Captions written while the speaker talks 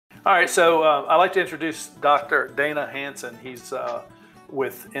All right, so I'd like to introduce Dr. Dana Hanson. He's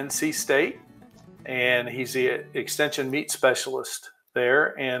with NC State, and he's the extension meat specialist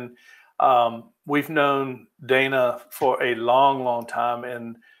there. And we've known Dana for a long, long time,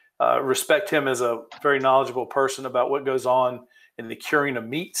 and respect him as a very knowledgeable person about what goes on in the curing of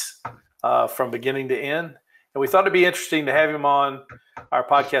meats from beginning to end. And we thought it'd be interesting to have him on our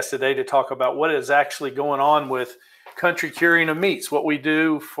podcast today to talk about what is actually going on with country curing of meats, what we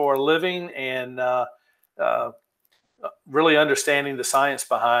do for a living, and really understanding the science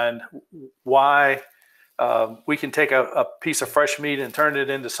behind why we can take a piece of fresh meat and turn it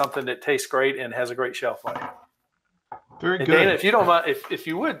into something that tastes great and has a great shelf life. Very good. Dana, if you don't mind, if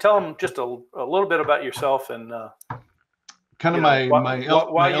you would tell them just a little bit about yourself and kind of my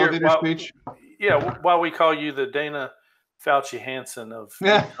elevator speech. Yeah, why we call you the Dana Fauci Hanson of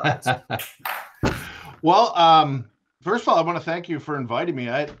science. Well, first of all, I want to thank you for inviting me.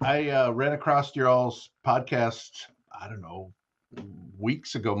 I ran across your all's podcast, I don't know,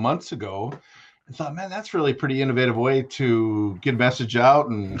 months ago, and thought, man, that's really a pretty innovative way to get a message out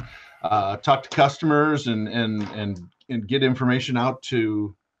and talk to customers and get information out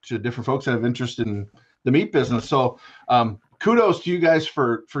to different folks that have interest in the meat business. So kudos to you guys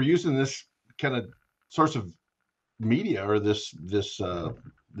for using this kind of source of media, or this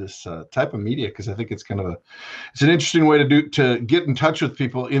type of media, because I think it's it's an interesting way to get in touch with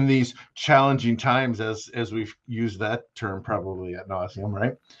people in these challenging times, as we've used that term probably ad nauseum,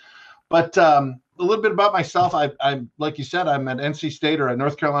 right? But a little bit about myself. I'm like you said, I'm at NC State, or at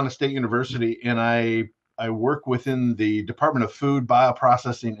North Carolina State University, and I work within the Department of Food,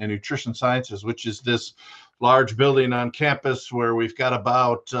 Bioprocessing, and Nutrition Sciences, which is this large building on campus where we've got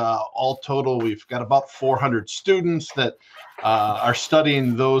about all total, we've got about 400 students that are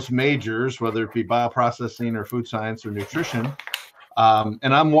studying those majors, whether it be bioprocessing or food science or nutrition.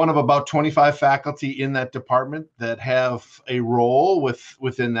 And I'm one of about 25 faculty in that department that have a role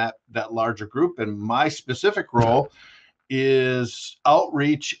within that larger group. And my specific role is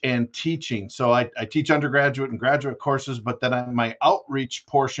outreach and teaching. So I teach undergraduate and graduate courses, but then my outreach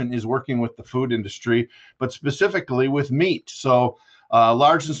portion is working with the food industry, but specifically with meat. So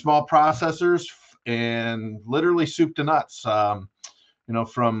large and small processors, and literally soup to nuts, from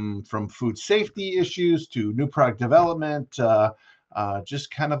food safety issues to new product development,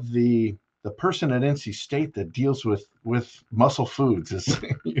 just kind of the person at NC State that deals with muscle foods is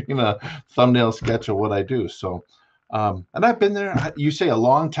in a thumbnail sketch of what I do. So and I've been there, you say a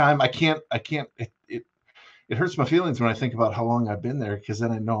long time. I can't, it hurts my feelings when I think about how long I've been there, because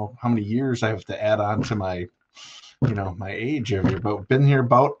then I know how many years I have to add on to my, my age every year. But been here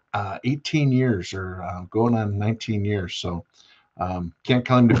about 18 years, or going on 19 years. So can't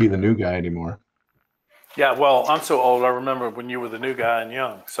claim to be the new guy anymore. Yeah, well, I'm so old. I remember when you were the new guy and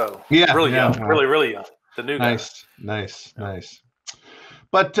young. So really young, really young. The new guy. Nice.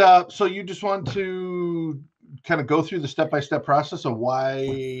 But so you just want to kind of go through the step-by-step process of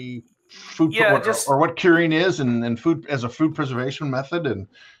why food, or what curing is, and food as a food preservation method, and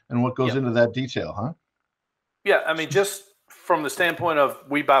what goes into that detail, huh? Yeah, I mean, just from the standpoint of,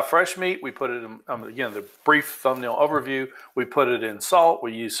 we buy fresh meat, we put it in, again, the brief thumbnail overview, we put it in salt.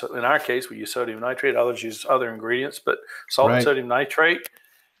 In our case, we use sodium nitrate. Others use other ingredients, but salt and sodium nitrate.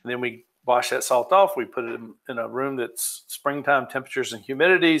 And then we wash that salt off. We put it in a room that's springtime temperatures and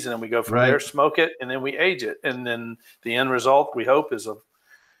humidities, and then we go from there, smoke it, and then we age it. And then the end result, we hope, is a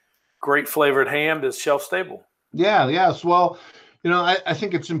great flavored ham that's shelf stable. Yes. Well, I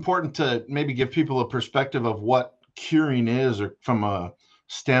think it's important to maybe give people a perspective of what curing is, or from a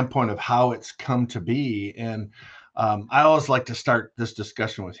standpoint of how it's come to be. And I always like to start this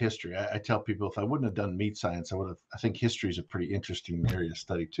discussion with history. I tell people, if I wouldn't have done meat science, I think history is a pretty interesting area to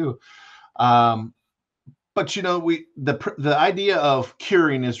study too. But the idea of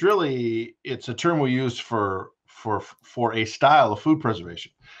curing is really, it's a term we use for a style of food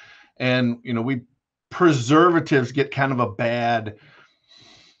preservation. And preservatives get kind of a bad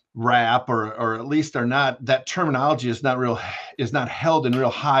rap, or at least are not, that terminology is not held in real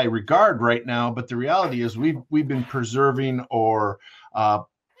high regard right now. But the reality is we've been preserving, or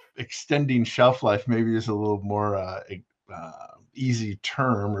extending shelf life, maybe is a little more easy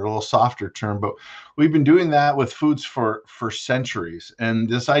term, or a little softer term, but we've been doing that with foods for centuries. And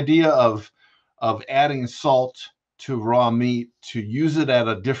this idea of adding salt to raw meat to use it at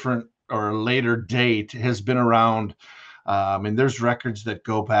a different or a later date has been around. And there's records that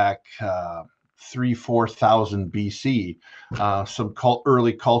go back 3,000-4,000 BC. Some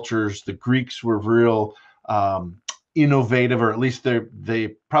early cultures, the Greeks were real innovative, or at least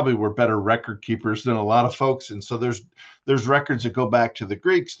they probably were better record keepers than a lot of folks. And so there's there's records that go back to the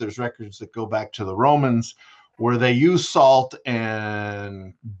Greeks, there's records that go back to the Romans, where they used salt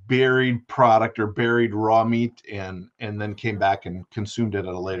and buried product or buried raw meat and then came back and consumed it at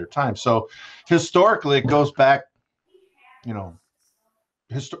a later time. So historically, it goes back,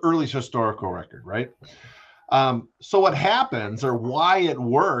 earliest historical record, right? So what happens, or why it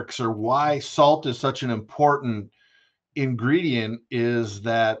works, or why salt is such an important ingredient, is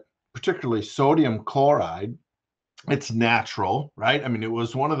that particularly sodium chloride, it's natural, right? I mean, it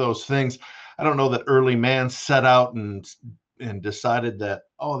was one of those things. I don't know that early man set out and decided that,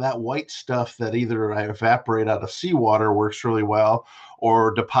 oh, that white stuff that either I evaporate out of seawater works really well,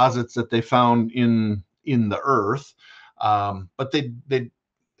 or deposits that they found in the earth. But they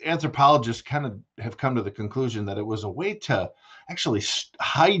anthropologists kind of have come to the conclusion that it was a way to actually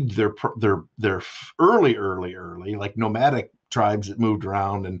hide their early, like nomadic tribes that moved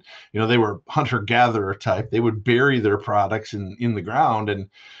around, and they were hunter-gatherer type. They would bury their products in the ground, and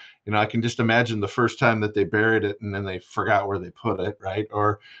I can just imagine the first time that they buried it and then they forgot where they put it, right?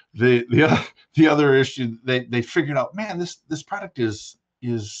 Or the other issue, they figured out, man, this product is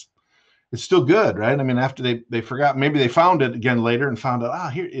it's still good, right? I mean, after they forgot, maybe they found it again later and found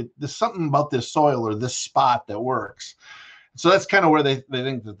out, there's something about this soil or this spot that works. So that's kind of where they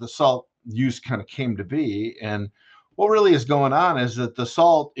think that the salt use kind of came to be. And what really is going on is that the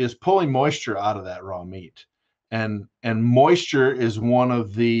salt is pulling moisture out of that raw meat. And moisture is one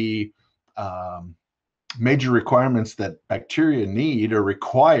of the major requirements that bacteria need or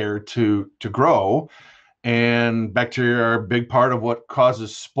require to grow. And bacteria are a big part of what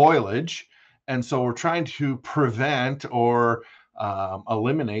causes spoilage. And so we're trying to prevent or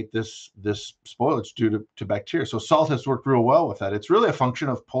eliminate this spoilage due to bacteria. So salt has worked real well with that. It's really a function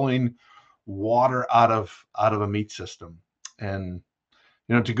of pulling water out of a meat system. And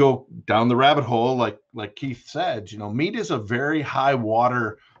to go down the rabbit hole, like Keith said, meat is a very high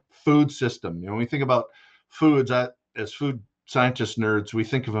water food system. When we think about foods, as food scientist nerds, we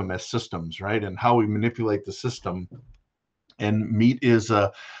think of them as systems, right? And how we manipulate the system. And meat is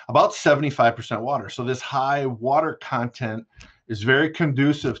about 75% water. So this high water content is very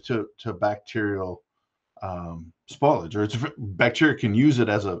conducive to bacterial spoilage, or bacteria can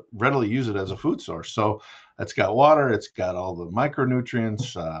readily use it as a food source. So it's got water, it's got all the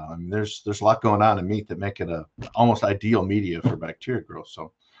micronutrients. There's a lot going on in meat that make it a almost ideal media for bacteria growth.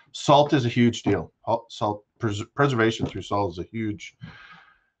 So salt is a huge deal. Salt preservation through salt is a huge,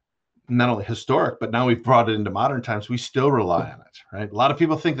 not only historic, but now we've brought it into modern times. We still rely on it, right? A lot of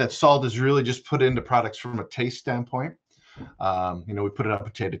people think that salt is really just put into products from a taste standpoint. We put it on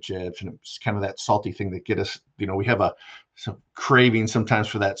potato chips, and it's kind of that salty thing that get us, we have some craving sometimes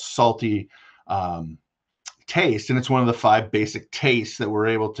for that salty taste. And it's one of the 5 basic tastes that we're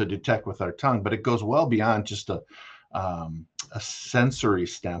able to detect with our tongue, but it goes well beyond just a sensory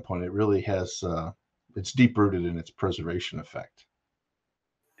standpoint. It really has, it's deep rooted in its preservation effect.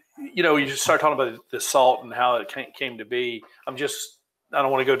 You just start talking about the salt and how it came to be. I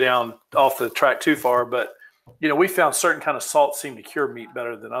don't want to go down off the track too far, but we found certain kind of salts seem to cure meat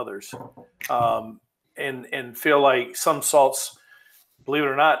better than others, and feel like some salts, believe it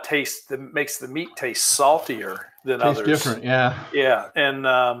or not, makes the meat taste saltier than others. Different, yeah. And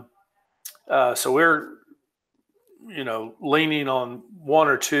so we're leaning on 1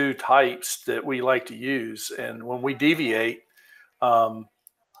 or 2 types that we like to use, and when we deviate,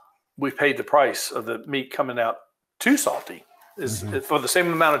 we've paid the price of the meat coming out too salty. For the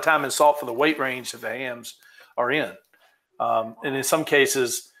same amount of time and salt for the weight range that the hams are in. And in some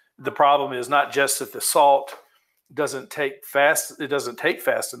cases, the problem is not just that the salt doesn't take fast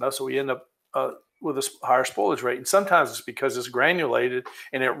enough, so we end up with a higher spoilage rate. And sometimes it's because it's granulated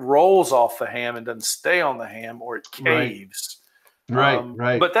and it rolls off the ham and doesn't stay on the ham, or it caves.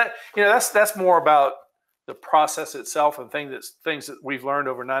 Right. But that's more about the process itself and things that we've learned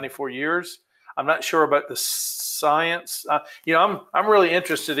over 94 years. I'm not sure about the science. I'm really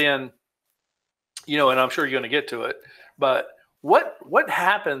interested in, and I'm sure you're going to get to it, but what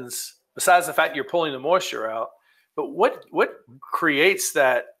happens besides the fact you're pulling the moisture out, but what creates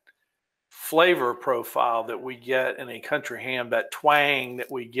that flavor profile that we get in a country ham, that twang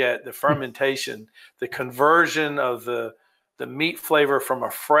that we get, the fermentation, the conversion of the meat flavor from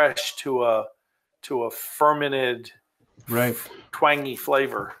a fresh to a fermented, twangy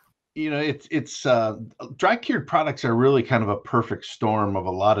flavor? It's dry cured products are really kind of a perfect storm of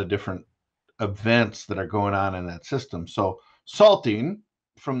a lot of different events that are going on in that system. So salting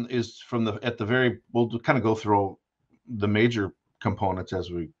we'll kind of go through the major components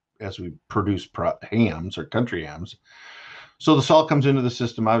as we produce hams or country hams. So the salt comes into the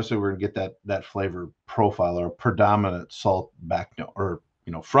system. Obviously, we're going to get that flavor profile or predominant salt back note, or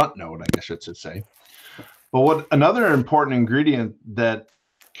front note, I guess I should say. But what another important ingredient that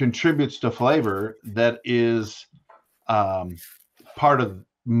contributes to flavor that is part of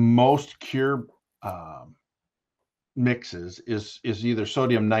most cure mixes is either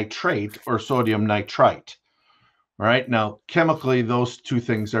sodium nitrate or sodium nitrite. All right. Now, chemically, those two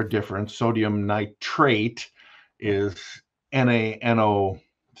things are different. Sodium nitrate is NaNO3,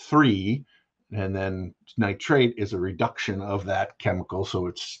 and then nitrate is a reduction of that chemical, so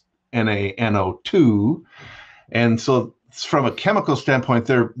it's NaNO2. And so, from a chemical standpoint,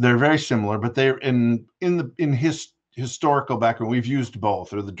 they're very similar, but they're in historical background, we've used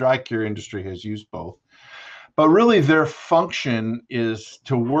both, or the dry cure industry has used both. But really, their function is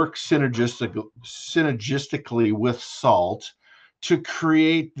to work synergistically with salt to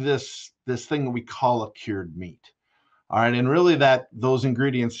create this thing that we call a cured meat. All right, and really, those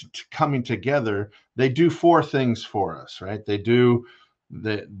ingredients coming together, they do four things for us, right? They're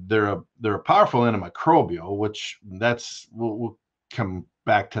a powerful antimicrobial, which we'll come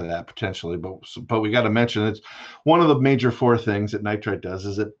back to that potentially, but we got to mention it's one of the major four things that nitrite does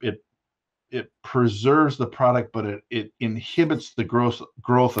is it preserves the product, but it inhibits the growth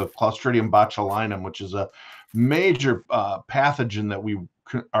of Clostridium botulinum, which is a major pathogen that we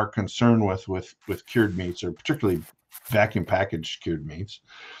are concerned with cured meats, or particularly vacuum packaged cured meats.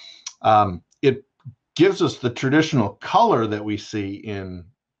 It gives us the traditional color that we see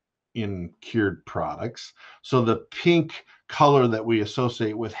in cured products. So the pink color that we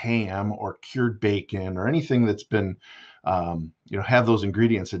associate with ham or cured bacon or anything that's been have those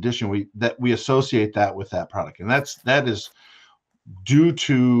ingredients addition, we associate that with that product, and that is due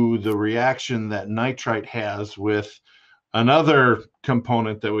to the reaction that nitrite has with another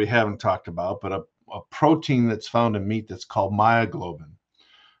component that we haven't talked about, but a protein that's found in meat that's called myoglobin.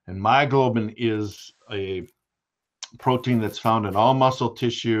 And myoglobin is a protein that's found in all muscle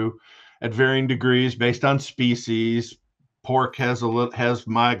tissue at varying degrees based on species. Pork has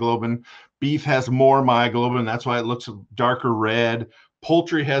myoglobin. Beef has more myoglobin. That's why it looks darker red.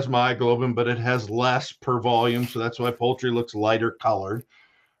 Poultry has myoglobin, but it has less per volume. So that's why poultry looks lighter colored.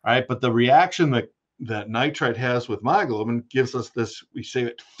 All right. But the reaction that nitrite has with myoglobin gives us this, we say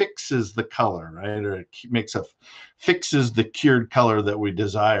it fixes the color, right? Or it fixes the cured color that we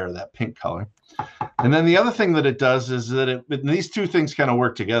desire, that pink color. And then the other thing that it does is that these two things kind of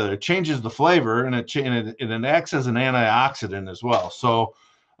work together. It changes the flavor, and it acts as an antioxidant as well. So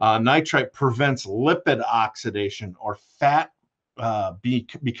nitrite prevents lipid oxidation, or fat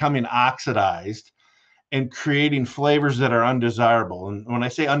becoming oxidized and creating flavors that are undesirable. And when I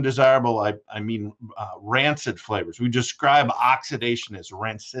say undesirable, I mean rancid flavors. We describe oxidation as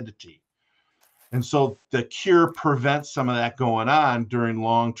rancidity. And so the cure prevents some of that going on during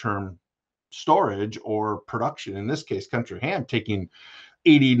long-term storage or production. In this case, country ham taking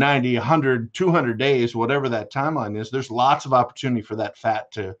 80, 90, 100, 200 days, whatever that timeline is. There's lots of opportunity for that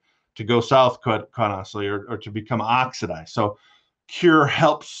fat to go south, quite honestly, or to become oxidized. So cure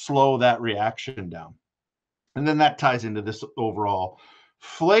helps slow that reaction down. And then that ties into this overall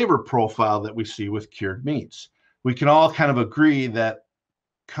flavor profile that we see with cured meats. We can all kind of agree that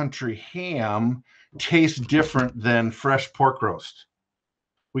country ham tastes different than fresh pork roast.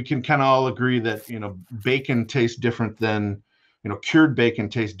 We can kind of all agree that, bacon tastes different than, cured bacon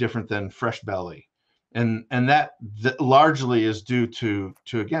tastes different than fresh belly. And that largely is due to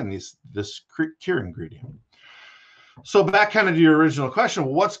again, this cure ingredient. So back kind of to your original question,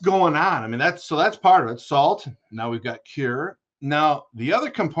 what's going on? I mean, that's part of it. Salt. Now we've got cure. Now the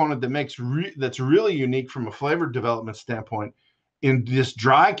other component that makes that's really unique from a flavor development standpoint in this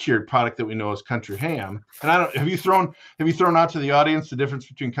dry cured product that we know as country ham. And have you thrown out to the audience the difference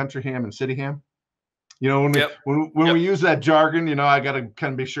between country ham and city ham? When we use that jargon, I got to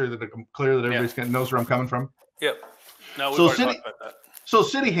kind of be sure that I'm clear that everybody kind of knows where I'm coming from. Yep. No, we've already talked about that. So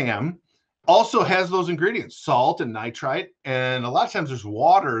city ham also has those ingredients, salt and nitrite, and a lot of times there's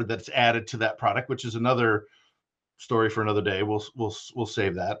water that's added to that product, which is another story for another day. We'll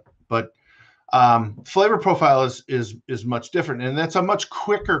save that. But flavor profile is much different, and that's a much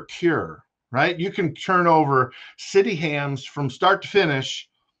quicker cure, right? You can turn over city hams from start to finish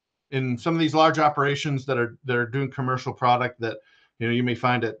in some of these large operations that are doing commercial product that you may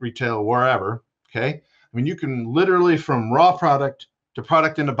find at retail or wherever. Okay, I mean, you can literally from raw product to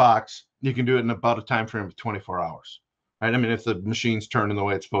product in a box, you can do it in about a time frame of 24 hours. Right? I mean, if the machine's turning the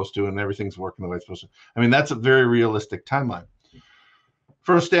way it's supposed to and everything's working the way it's supposed to. I mean, that's a very realistic timeline.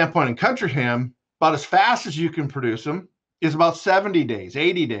 From a standpoint in country ham, about as fast as you can produce them is about 70 days,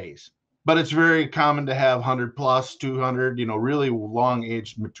 80 days. but it's very common to have 100 plus 200, really long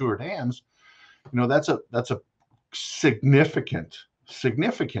aged matured hams. That's a significant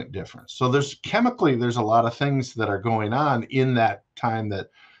difference. So there's a lot of things that are going on in that time that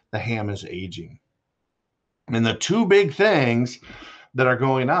the ham is aging. And the two big things that are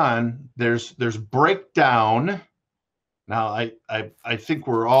going on, there's breakdown. Now I think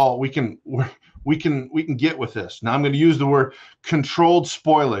we can get with this. Now I'm going to use the word controlled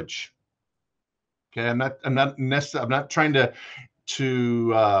spoilage. Okay, I'm not trying to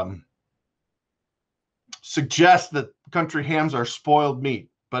suggest that country hams are spoiled meat,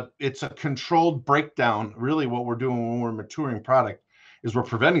 but it's a controlled breakdown. Really, what we're doing when we're maturing product is we're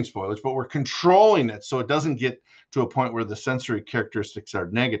preventing spoilage, but we're controlling it so it doesn't get to a point where the sensory characteristics are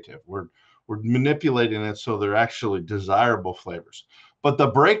negative. We're manipulating it so they're actually desirable flavors. But the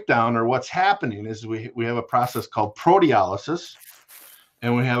breakdown, or what's happening, is we have a process called proteolysis,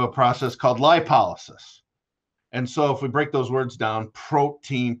 and we have a process called lipolysis. And so if we break those words down,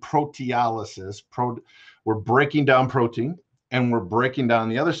 proteolysis, we're breaking down protein, and we're breaking down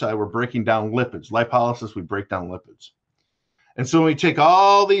the other side, we're breaking down lipids. Lipolysis, we break down lipids. And so when we take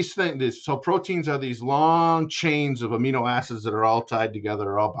all these things, so proteins are these long chains of amino acids that are all tied together,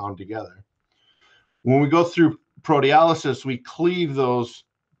 are all bound together. When we go through proteolysis, we cleave those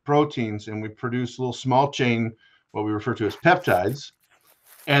proteins and we produce little small chain, what we refer to as peptides.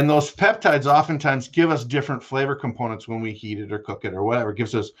 And those peptides oftentimes give us different flavor components when we heat it or cook it or whatever.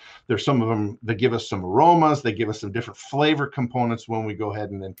 There's some of them that give us some aromas. They give us some different flavor components when we go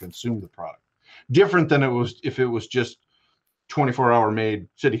ahead and then consume the product. Different than if it was just 24-hour made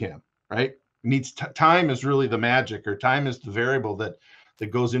city ham, right? Time is really the magic, or time is the variable that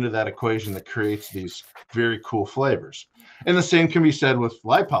goes into that equation that creates these very cool flavors. And the same can be said with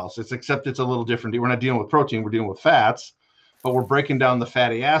lipolysis, except it's a little different. We're not dealing with protein, we're dealing with fats, but we're breaking down the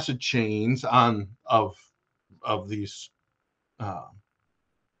fatty acid chains of these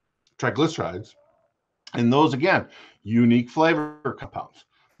triglycerides. And those, again, unique flavor compounds,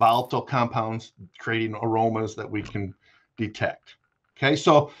 volatile compounds creating aromas that we can detect. Okay,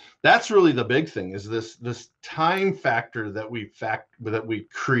 so that's really the big thing, is this time factor that we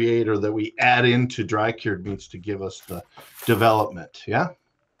create, or that we add into dry cured meats to give us the development. Yeah.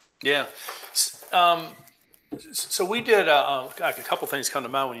 So we did a couple things come to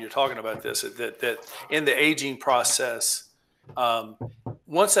mind when you're talking about this. That in the aging process,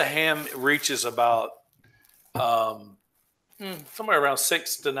 once a ham reaches about somewhere around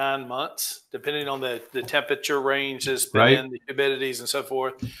 6 to 9 months, depending on the temperature range that's been Right. in, the humidities and so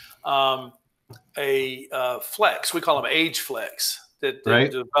forth. A flex, we call them age flex, that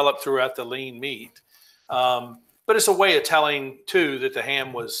Right. develop throughout the lean meat. But it's a way of telling, too, that the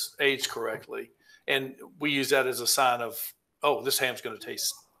ham was aged correctly. And we use that as a sign of, oh, this ham's going to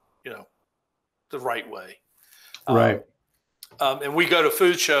taste, the right way. Right. And we go to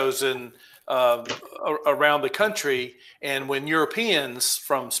food shows and around the country, and when Europeans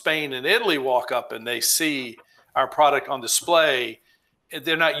from Spain and Italy walk up and they see our product on display,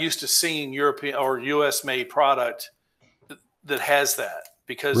 they're not used to seeing European or U.S. made product that has that,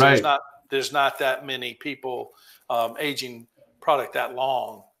 because Right. there's not that many people aging product that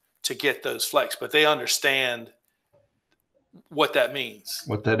long to get those flex, but they understand what that means,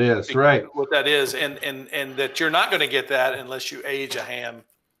 What that is, right? What that is, and that you're not going to get that unless you age a ham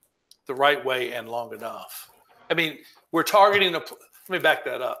the right way and long enough. I mean, we're targeting let me back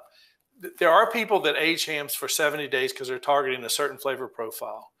that up. There are people that age hams for 70 days because they're targeting a certain flavor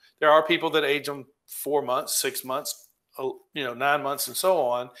profile. There are people that age them 4 months, 6 months, 9 months, and so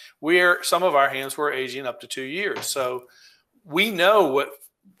on. Some of our hams we're aging up to 2 years. So we know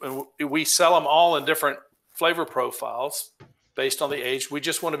we sell them all in different flavor profiles based on the age. We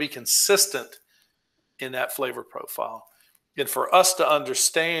just want to be consistent in that flavor profile. And for us to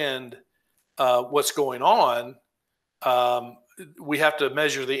understand what's going on, we have to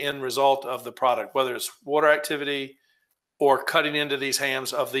measure the end result of the product, whether it's water activity or cutting into these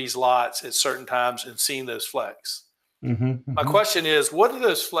hams of these lots at certain times and seeing those flecks. Mm-hmm. My question is, what are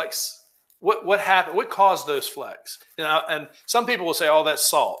those flecks? What happened? What caused those flecks? And some people will say, "Oh, that's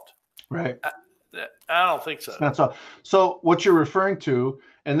salt." Right. I don't think so. That's all. So what you're referring to,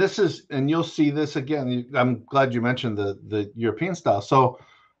 and you'll see this again. I'm glad you mentioned the European style. So,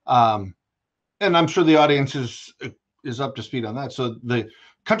 and I'm sure the audience is up to speed on that. So the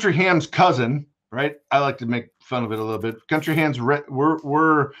country ham's cousin, right? I like to make fun of it a little bit. Country hams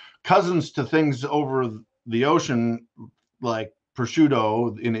we're cousins to things over the ocean, like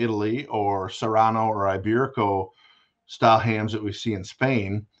prosciutto in Italy, or Serrano or Iberico style hams that we see in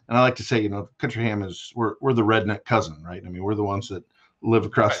Spain. And I like to say, country ham we're the redneck cousin, right? I mean, we're the ones that live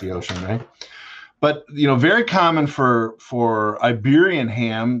across the ocean, right? But very common for Iberian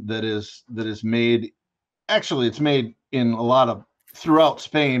ham that is made. Actually, it's made in a lot of throughout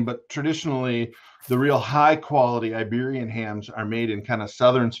Spain, but traditionally the real high quality Iberian hams are made in kind of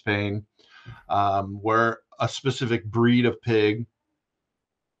southern Spain, where a specific breed of pig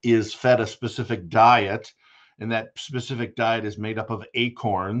is fed a specific diet, and that specific diet is made up of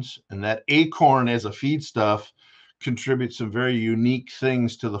acorns, and that acorn as a feedstuff contributes some very unique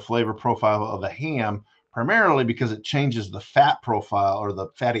things to the flavor profile of a ham, primarily because it changes the fat profile or the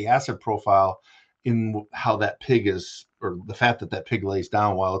fatty acid profile in how that pig is, or the fat that pig lays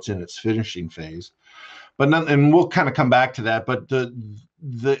down while it's in its finishing phase. And we'll kind of come back to that. But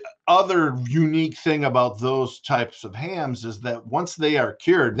the other unique thing about those types of hams is that once they are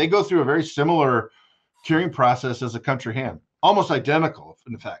cured, they go through a very similar curing process as a country ham, almost identical,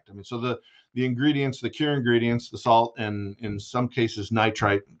 in fact. I mean, so the ingredients, the cure ingredients, the salt, and in some cases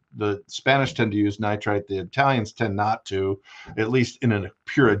nitrite. The Spanish tend to use nitrite. The Italians tend not to, at least in a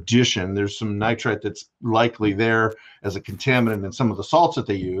pure addition. There's some nitrite that's likely there as a contaminant in some of the salts that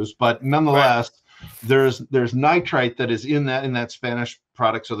they use, but nonetheless, there's nitrite that is in that Spanish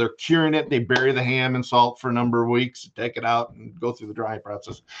product. So they're curing it. They bury the ham in salt for a number of weeks, take it out, and go through the drying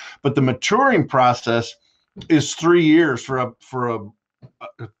process. But the maturing process is 3 years for a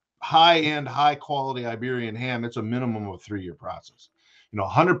high-end, high-quality Iberian ham. It's a minimum of a 3-year process.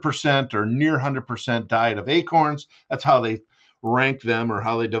 100% or near 100% diet of acorns. That's how they rank them, or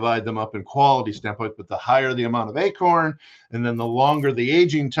how they divide them up in quality standpoint. But the higher the amount of acorn, and then the longer the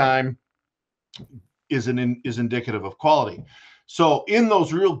aging time, is indicative of quality. So in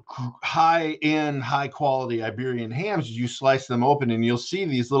those real high-end, high-quality Iberian hams, you slice them open and you'll see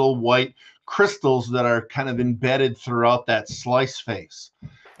these little white crystals that are kind of embedded throughout that slice face.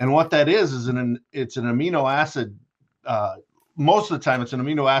 And what that is it's an amino acid. Most of the time, it's an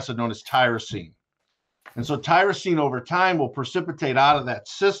amino acid known as tyrosine. And so tyrosine over time will precipitate out of that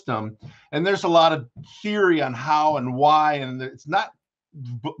system. And there's a lot of theory on how and why. And it's not,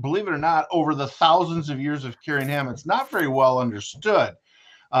 believe it or not, over the thousands of years of curing ham, it's not very well understood.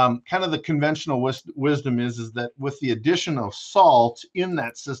 Kind of the conventional wisdom is that with the addition of salt in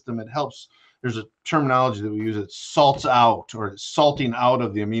that system, it helps. There's a terminology that we use. It salts out, or it's salting out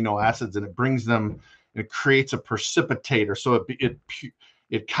of the amino acids, and it brings them. It creates a precipitator, so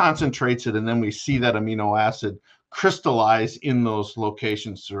it concentrates it, and then we see that amino acid crystallize in those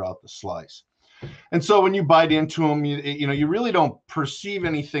locations throughout the slice. And so when you bite into them, you really don't perceive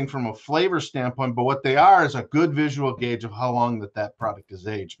anything from a flavor standpoint, but what they are is a good visual gauge of how long that product is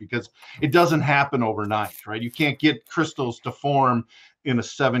aged, because it doesn't happen overnight, right? You can't get crystals to form in a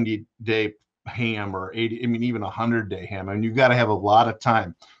 70-day ham or 80, even 100-day ham. I mean, you've got to have a lot of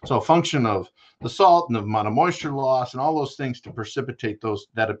time. So a function of the salt and the amount of moisture loss and all those things to precipitate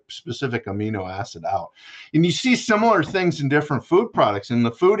that specific amino acid out. And you see similar things in different food products, and the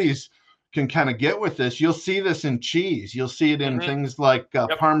foodies can kind of get with this. You'll see this in cheese. You'll see it in things like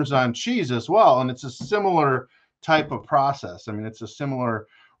Parmesan cheese as well. And it's a similar type of process. I mean, it's a similar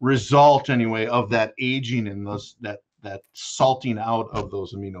result anyway of that aging and that salting out of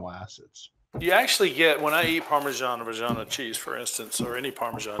those amino acids. You actually get, when I eat Parmesan or Reggiano cheese, for instance, or any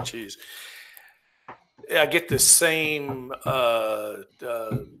Parmesan cheese, I get the same bite.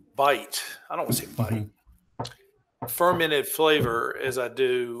 I don't want to say bite. Fermented flavor as I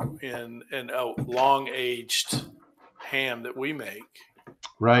do in a long-aged ham that we make.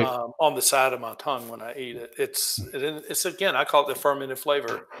 Right. On the side of my tongue when I eat it. It's again, I call it the fermented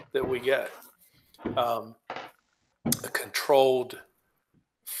flavor that we get. A controlled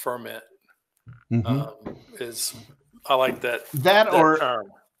ferment is, I like that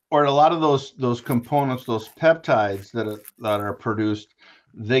term. Or a lot of those components, those peptides that are produced,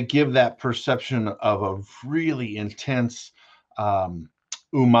 they give that perception of a really intense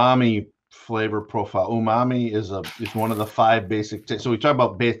umami flavor profile. Umami is one of the 5 basic tastes. So we talk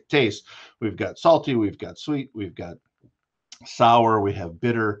about taste. We've got salty, we've got sweet, we've got sour, we have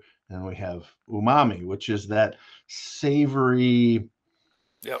bitter, and we have umami, which is that savory.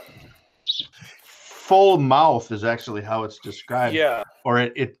 Yep. Full mouth is actually how it's described. Yeah. Or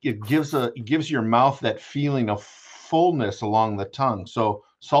it gives your mouth that feeling of fullness along the tongue. So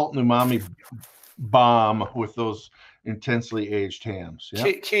salt and umami bomb with those intensely aged hams.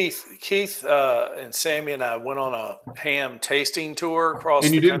 Yep. Keith and Sammy and I went on a ham tasting tour across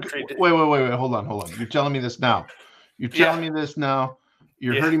the country. Wait, hold on. You're telling me this now. You're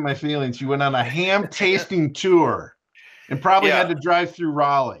hurting my feelings. You went on a ham tasting tour and probably had to drive through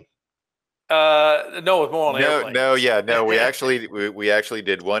Raleigh. No, it was more on airplane. No. We actually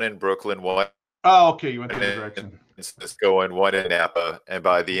did one in Brooklyn, one Oh, okay. You went the and other then direction. Cisco and one in Napa. And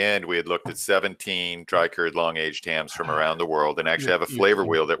by the end, we had looked at 17 dry cured long aged hams from around the world, and actually have a flavor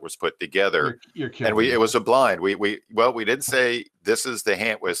wheel that was put together. You're And kidding. it was a blind. We didn't say this is the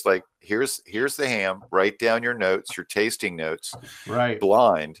ham. It was like, here's the ham. Write down your notes, your tasting notes. Right.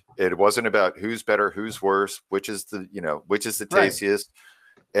 Blind. It wasn't about who's better, who's worse, which is the tastiest.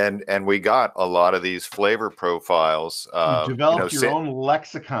 And we got a lot of these flavor profiles. You developed your own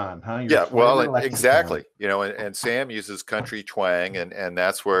lexicon, huh? Your lexicon. Exactly. And Sam uses country twang, and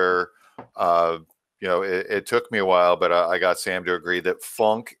that's where, it took me a while, but I got Sam to agree that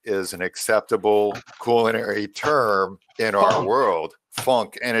funk is an acceptable culinary term in our world.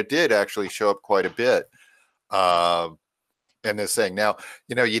 Funk, and it did actually show up quite a bit in this thing. Now,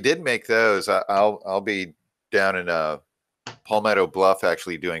 you did make those. I'll be down in Palmetto Bluff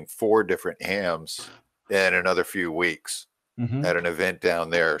actually doing 4 different hams in another few weeks at an event down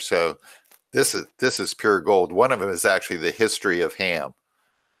there. So this is pure gold. One of them is actually the history of ham.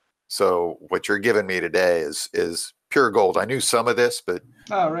 So what you're giving me today is pure gold. I knew some of this, but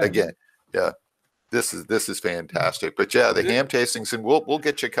again, yeah, this is fantastic. But yeah, the ham tastings, and we'll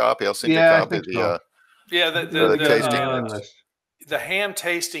get you a copy. I'll send you a copy of the tasting. The ham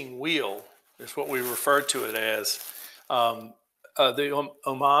tasting wheel is what we referred to it as. The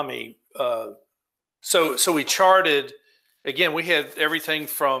umami. So we charted, again, we had everything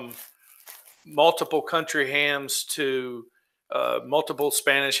from multiple country hams to multiple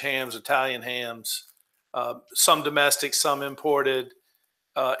Spanish hams, Italian hams, some domestic, some imported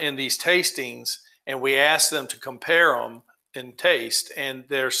in these tastings. And we asked them to compare them in taste. And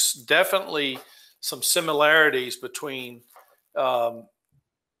there's definitely some similarities between, of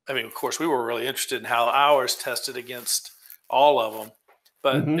course, we were really interested in how ours tested against all of them,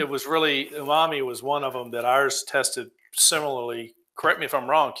 but it was really, umami was one of them that ours tested similarly. Correct me if I'm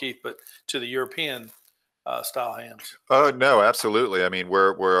wrong, Keith, but to the European style hams. Oh, no, absolutely. I mean,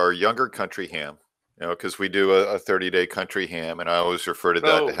 we're our younger country ham, because we do a 30-day country ham, and I always refer to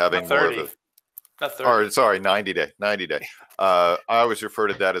that to having more of a, not 30. Or sorry, 90-day. I always refer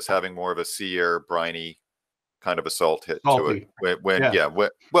to that as having more of a sea air briny kind of a salt hit to it. But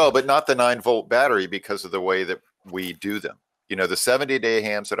not the 9-volt battery, because of the way that we do them. The 70-day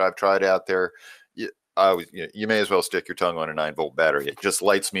hams that I've tried out there, you may as well stick your tongue on a 9-volt battery. It just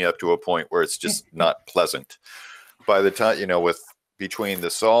lights me up to a point where it's just not pleasant. By the time, with between the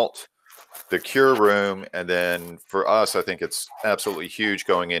salt, the cure room, and then for us, I think it's absolutely huge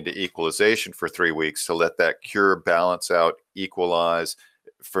going into equalization for 3 weeks to let that cure balance out, equalize.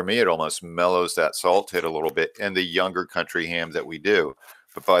 For me, it almost mellows that salt hit a little bit in the younger country ham that we do.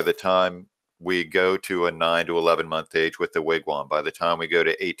 But by the time we go to a 9 to 11 month age with the wigwam, by the time we go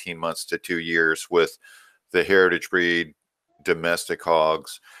to 18 months to 2 years with the heritage breed domestic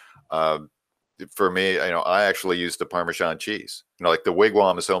hogs, for me, I actually use the Parmesan cheese. Like the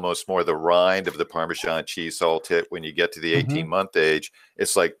wigwam is almost more the rind of the Parmesan cheese salt hit. When you get to the 18-month age,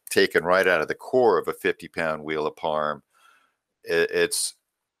 it's like taken right out of the core of a 50-pound wheel of parm. It's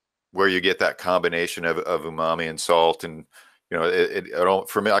where you get that combination of umami and salt, and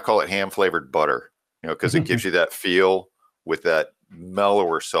for me, I call it ham flavored butter, because it gives you that feel with that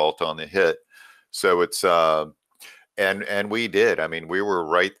mellower salt on the hit. So it's and we did. I mean, we were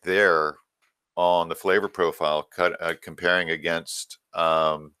right there on the flavor profile, comparing against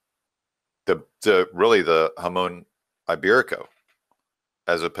the Jamon Iberico,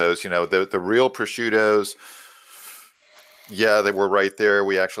 as opposed, the real prosciuttos. Yeah, they were right there.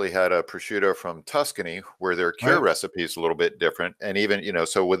 We actually had a prosciutto from Tuscany where their cure recipe is a little bit different. And even,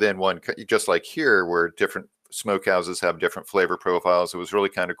 so within one, just like here, where different smokehouses have different flavor profiles, it was really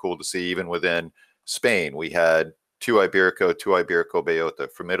kind of cool to see. Even within Spain, we had 2 Iberico Bellota.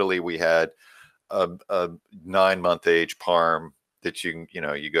 From Italy, we had a 9-month age parm that you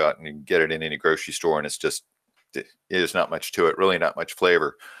go out and get it in any grocery store, and there's not much to it, really not much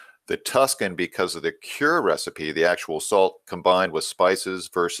flavor. The Tuscan, because of the cure recipe, the actual salt combined with spices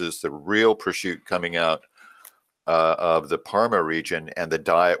versus the real prosciutto coming out of the Parma region, and the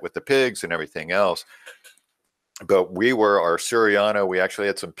diet with the pigs and everything else. But our Suriano, we actually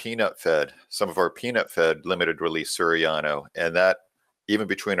had some of our peanut fed limited release Suriano, and that, even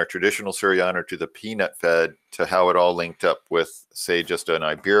between our traditional Suriano to the peanut fed, to how it all linked up with, say, just an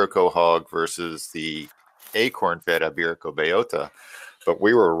Iberico hog versus the acorn fed Iberico Bellota. But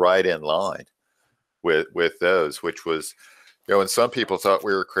we were right in line with those, which was, and some people thought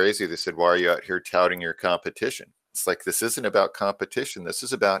we were crazy. They said, "Why are you out here touting your competition?" It's like, this isn't about competition. This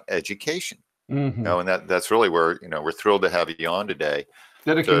is about education. And that's really where, we're thrilled to have you on today.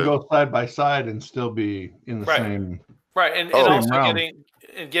 That it can go side by side and still be in the same. Right. And also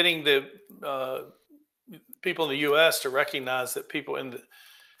getting the people in the U.S. to recognize that people in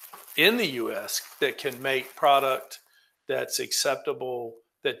the U.S. that can make product that's acceptable,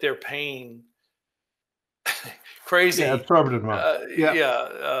 that they're paying crazy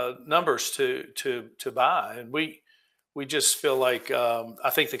numbers to buy, and we just feel like I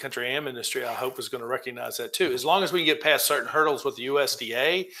think the country ham industry, I hope, is going to recognize that too. As long as we can get past certain hurdles with the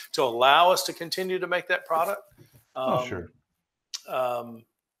USDA to allow us to continue to make that product. Sure.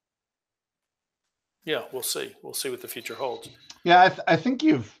 Yeah, we'll see. We'll see what the future holds. Yeah, I think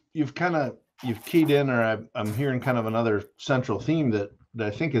you've keyed in, or I'm hearing kind of another central theme that I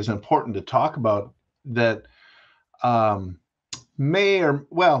think is important to talk about. That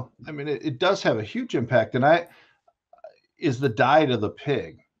it does have a huge impact, and is the diet of the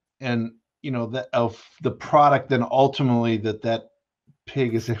pig, and that of the product then ultimately that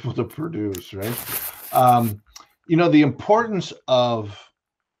pig is able to produce, right? The importance of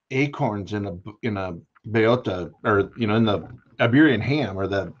acorns in a bellota, or in the Iberian ham, or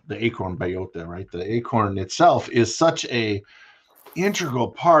the acorn bellota, right? The acorn itself is such a integral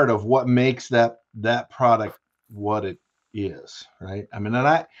part of what makes that product what it is, right? I mean,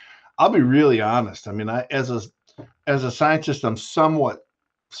 and I'll be really honest. I mean, as a scientist, I'm somewhat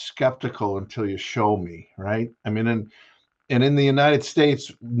skeptical until you show me, right? I mean, and in the United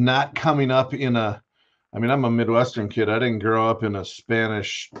States, not coming up in I'm a Midwestern kid. I didn't grow up in a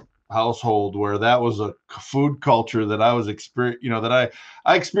Spanish household where that was a food culture that I was that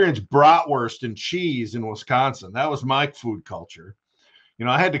I experienced bratwurst and cheese in Wisconsin. That was my food culture.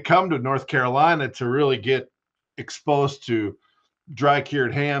 I had to come to North Carolina to really get exposed to dry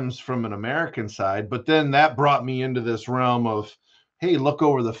cured hams from an American side, but then that brought me into this realm of, hey, look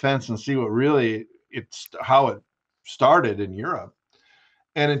over the fence and see what really how it started in Europe.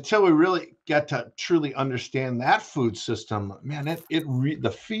 And until we really get to truly understand that food system, man,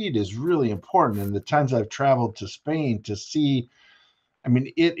 the feed is really important. And the times I've traveled to Spain to see, I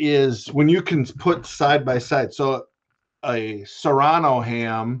mean, it is, when you can put side by side, so a Serrano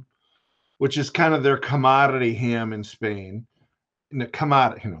ham, which is kind of their commodity ham in Spain, and the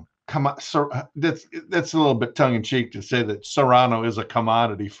commodity, that's a little bit tongue in cheek to say that Serrano is a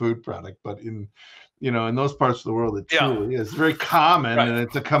commodity food product, but in those parts of the world, it truly is very common, right? And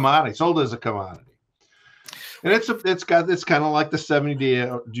it's a commodity, sold as a commodity. And it's kind of like the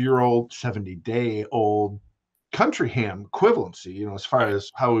 70-day-old country ham equivalency, as far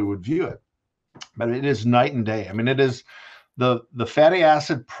as how we would view it. But it is night and day. I mean, it is the fatty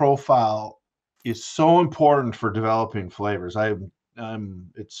acid profile is so important for developing flavors.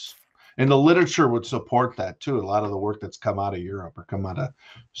 It's, and the literature would support that too. A lot of the work that's come out of Europe or come out of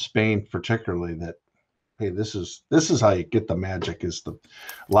Spain, particularly, that, hey, this is how you get the magic, is a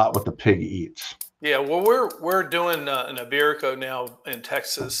lot what the pig eats. Yeah, well, we're doing an Iberico now in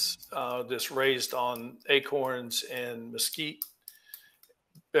Texas, that's raised on acorns and mesquite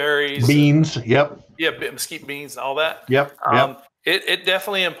berries, beans. Mesquite beans and all that. Yep. It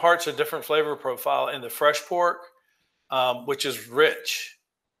definitely imparts a different flavor profile in the fresh pork, which is rich.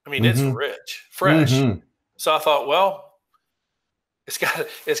 I mean, it's rich, fresh. Mm-hmm. So I thought, well, it's got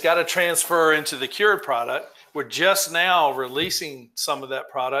to transfer into the cured product. We're just now releasing some of that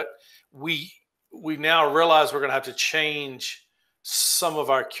product. We now realize we're going to have to change some of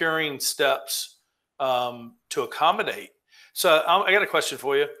our curing steps to accommodate. So I got a question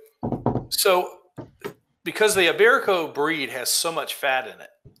for you. So because the Iberico breed has so much fat in it,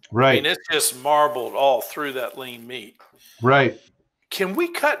 right? I mean, it's just marbled all through that lean meat, right? Can we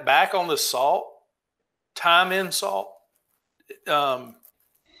cut back on the salt, time in salt? Because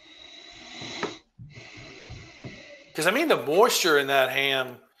I mean, the moisture in that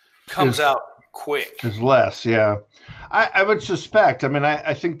ham comes out quick. Is less, yeah. I would suspect. I mean,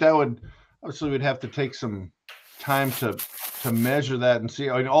 I think that would, obviously we'd have to take some time to measure that and see.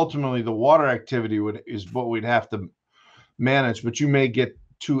 I mean, ultimately, the water activity is what we'd have to manage, but you may get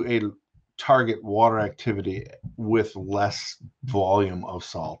to a target water activity with less volume of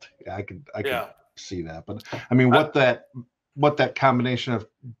salt. I could see that, but I mean, what that combination of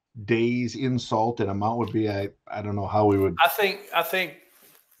days in salt and amount would be, I don't know how we would. I think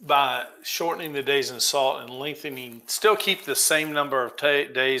by shortening the days in salt and lengthening, still keep the same number of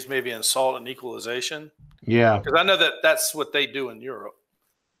days maybe in salt and equalization. Yeah, because I know that's what they do in Europe.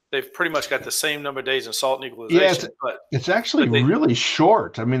 They've pretty much got the same number of days in salt and equalization. Yeah, it's actually really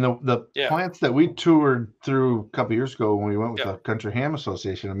short. I mean, the plants that we toured through a couple of years ago when we went with the Country Ham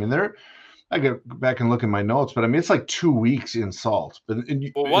Association, I mean, I go back and look at my notes, but I mean, it's like 2 weeks in salt. But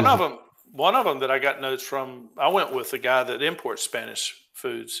one of them that I got notes from, I went with the guy that imports Spanish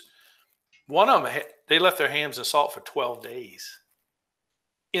foods. One of them, they left their hams in salt for 12 days.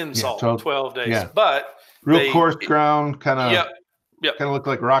 in salt, 12 days. Yeah. But real coarse ground, kind of yep. kind of look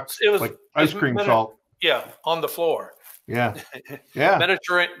like rocks, like ice cream salt. Yeah, on the floor. Yeah, yeah.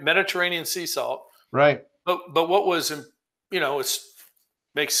 Mediterranean sea salt. Right. But what was,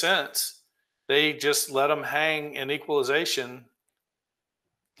 makes sense. They just let them hang in equalization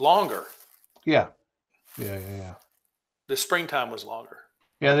longer. Yeah. The springtime was longer.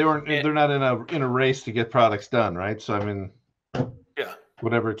 Yeah, they're not in a race to get products done, right? So I mean, yeah,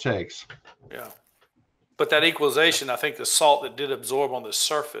 whatever it takes. Yeah. But that equalization, I think the salt that did absorb on the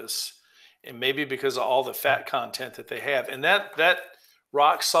surface, and maybe because of all the fat content that they have, and that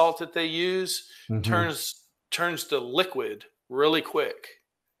rock salt that they use turns to liquid really quick.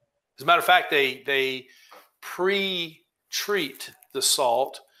 As a matter of fact, they pre-treat the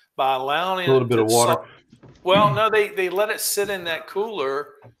salt by allowing a little bit of water. Well, no, they let it sit in that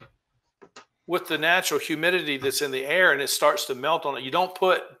cooler with the natural humidity that's in the air, and it starts to melt on it. You don't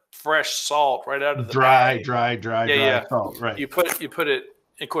put fresh salt right out of the dry salt. Right. You put it.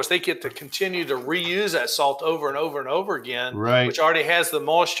 Of course, they get to continue to reuse that salt over and over and over again, right? Which already has the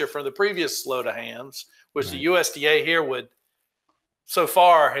moisture from the previous slow to hands, which the USDA here so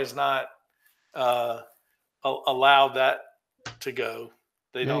far has not allowed that to go.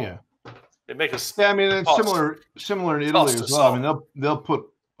 They don't. Yeah. They make us. Yeah, I mean, it's similar in Italy as well. I mean, they'll put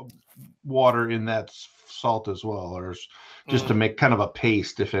water in that salt as well, or just to make kind of a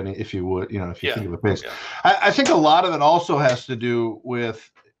paste, if you would, if you think of a paste. Yeah. I think a lot of it also has to do with,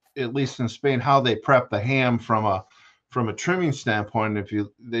 at least in Spain, how they prep the ham from a trimming standpoint.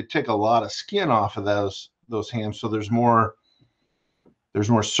 They take a lot of skin off of those hams, so there's more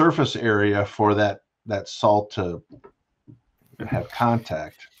surface area for that salt to have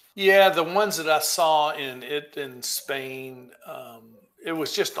contact. Yeah, the ones that I saw in Spain, it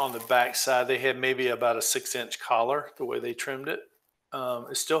was just on the back side. They had maybe about a 6-inch collar, the way they trimmed it.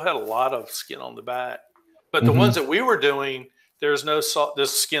 It still had a lot of skin on the back. But the ones that we were doing, there's no salt.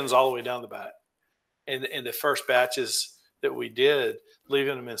 This skin's all the way down the back. And the first batches that we did,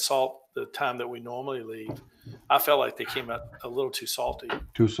 leaving them in salt the time that we normally leave, I felt like they came out a little too salty.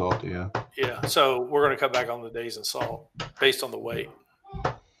 Too salty, yeah. Yeah, so we're going to cut back on the days in salt based on the weight.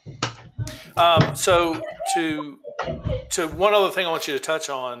 So to one other thing I want you to touch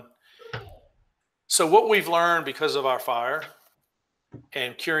on. So what we've learned because of our fire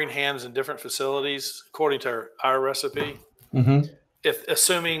and curing hams in different facilities, according to our recipe, if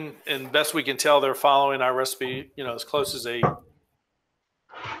assuming and best we can tell, they're following our recipe, as close as they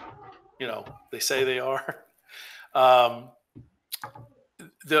say they are.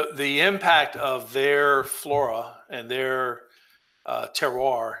 The impact of their flora and their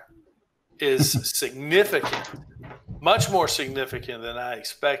terroir is significant, much more significant than I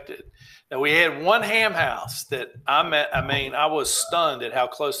expected. Now, we had one ham house that I was stunned at how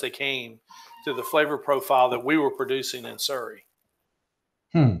close they came to the flavor profile that we were producing in Surrey.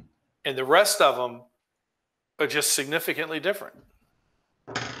 And the rest of them are just significantly different.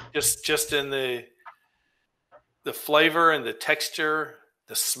 Just in the flavor and the texture,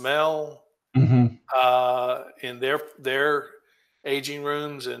 the smell, in their aging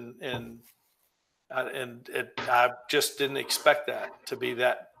rooms, and I just didn't expect that to be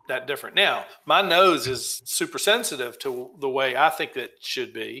that different. Now, my nose is super sensitive to the way I think it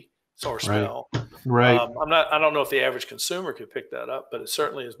should be, or smell. Right. I don't know if the average consumer could pick that up, but it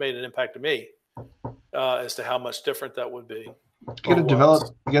certainly has made an impact to me as to how much different that would be. You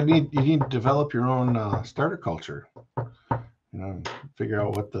need to develop your own starter culture. Figure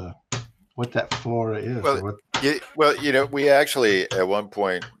out what that flora is. We actually at one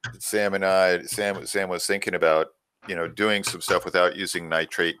point, Sam was thinking about doing some stuff without using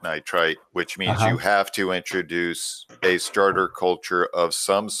nitrite, which means you have to introduce a starter culture of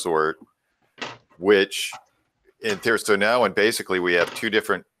some sort, which so now, and basically we have two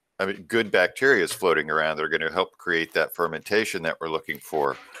different good bacteria floating around that are going to help create that fermentation that we're looking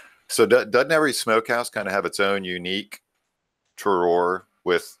for. So doesn't every smokehouse kind of have its own unique terroir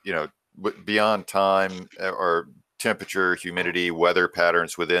with, beyond time or temperature, humidity, weather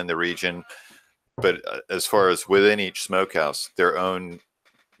patterns within the region? But as far as within each smokehouse, their own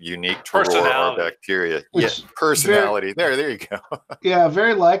unique terroir or bacteria. Personality. There you go. Yeah,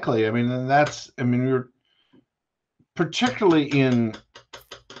 very likely. We're particularly in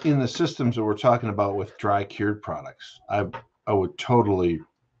the systems that we're talking about with dry cured products. I would totally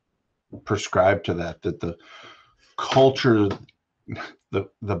prescribe to that the culture,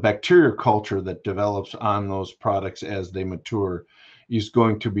 the bacteria culture that develops on those products as they mature is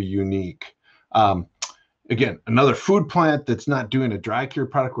going to be unique. Again, another food plant that's not doing a dry cure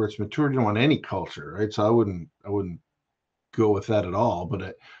product where it's matured, you don't want any culture, right? So I wouldn't go with that at all.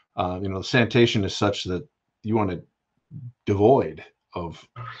 But the sanitation is such that you want to devoid of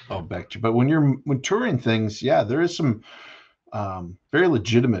bacteria. But when touring things, there is some very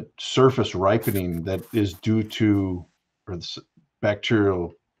legitimate surface ripening that is due to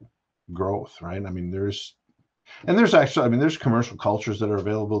bacterial growth, right? I mean, there's commercial cultures that are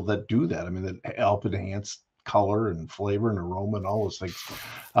available that do that. I mean, that help enhance color and flavor and aroma and all those things.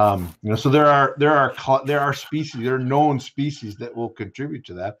 So there are species, there are known species that will contribute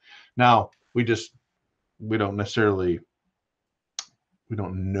to that. Now we don't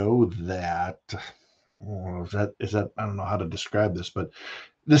know that. Is that I don't know how to describe this, but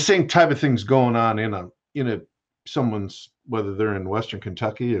the same type of things going on in someone's, whether they're in Western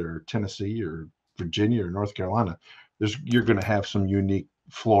Kentucky or Tennessee or Virginia or North Carolina, you're going to have some unique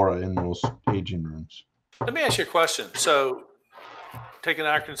flora in those aging rooms. Let me ask you a question. So, taking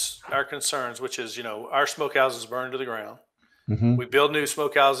our concerns, which is, our smokehouses burn to the ground. Mm-hmm. We build new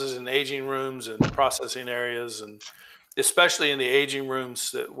smokehouses in aging rooms and processing areas, and especially in the aging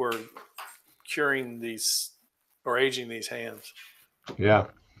rooms that we're curing these or aging these hams. Yeah.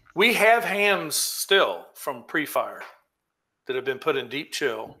 We have hams still from pre-fire that have been put in deep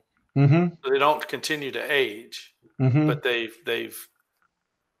chill. Mm-hmm. So they don't continue to age, mm-hmm. but they've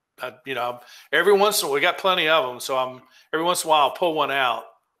every once in a while, we got plenty of them. So every once in a while I'll pull one out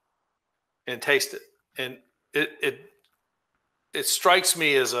and taste it. And it strikes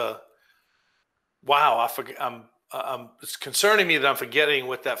me as wow, it's concerning me that I'm forgetting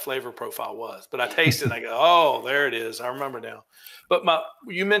what that flavor profile was, but I taste it and I go, oh, there it is. I remember now. But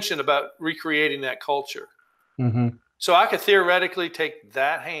you mentioned about recreating that culture. Mm-hmm. So I could theoretically take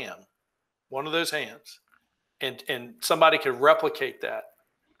that ham, one of those hams, and somebody could replicate that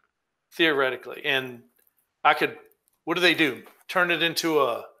theoretically. And what do they do? Turn it into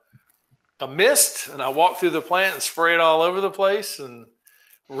a mist, and I walk through the plant and spray it all over the place and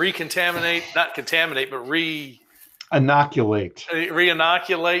not contaminate, but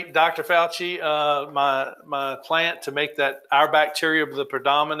re-inoculate Dr. Fauci, my plant, to make that our bacteria the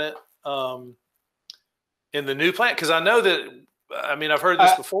predominant in the new plant. Because I know that, I've heard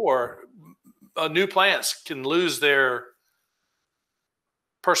this before, new plants can lose their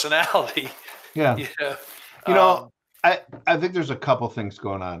personality. Yeah. I think there's a couple things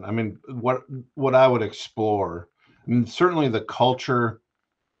going on. I mean, what I would explore, certainly the culture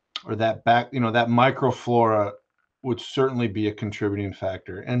or that microflora would certainly be a contributing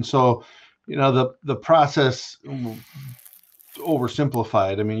factor. And so, the process,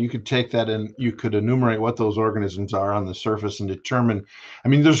 oversimplified, you could take that and you could enumerate what those organisms are on the surface and determine,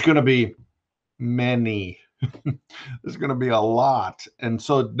 there's going to be many, there's going to be a lot. And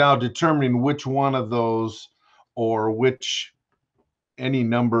so now determining which one of those or any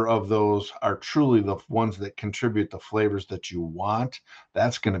number of those are truly the ones that contribute the flavors that you want,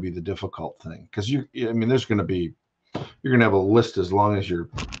 that's going to be the difficult thing. Because you're going to have a list as long as your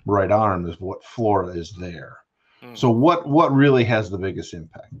right arm is what flora is there. Mm. So what really has the biggest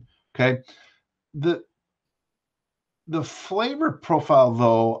impact? Okay. The flavor profile,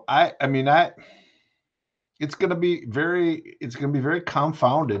 though, it's going to be very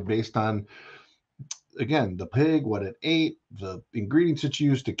confounded based on, again, the pig, what it ate, the ingredients that you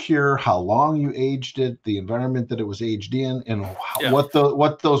used to cure, how long you aged it, the environment that it was aged in, and what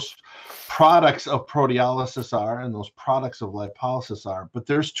those products of proteolysis are and those products of lipolysis are. But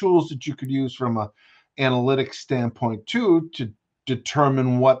there's tools that you could use from an analytic standpoint too to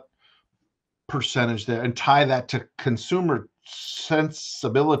determine what percentage there and tie that to consumer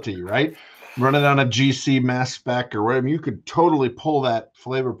sensibility, right? Run it on a GC mass spec or whatever. You could totally pull that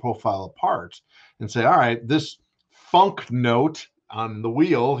flavor profile apart and say, all right, this funk note on the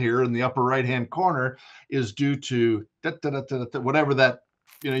wheel here in the upper right-hand corner is due to whatever that,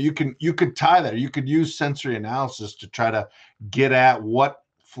 you could tie that. You could use sensory analysis to try to get at what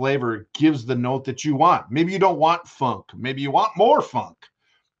flavor gives the note that you want. Maybe you don't want funk. Maybe you want more funk.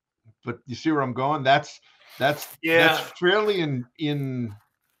 But you see where I'm going? That's fairly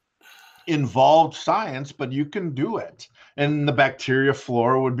involved science, but you can do it. And the bacteria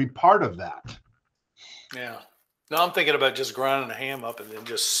flora would be part of that. Yeah. No, I'm thinking about just grinding a ham up and then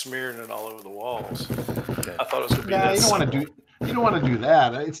just smearing it all over the walls. Okay. I thought it was going to be that simple. You don't want to do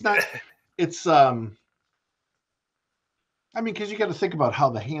that. It's not. It's because you got to think about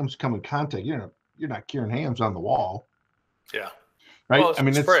how the hams come in contact. You're not curing hams on the wall. Yeah. Right. Well,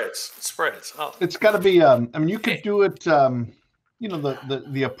 it spreads. Oh. It's got to be. You could do it.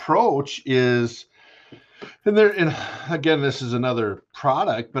 The approach is, and again, this is another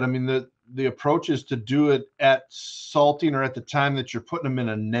product, but the approach is to do it at salting or at the time that you're putting them in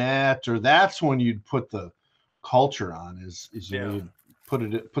a net, or that's when you'd put the culture on is you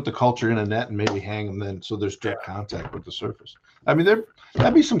put the culture in a net and maybe hang them then so there's direct contact with the surface. I mean,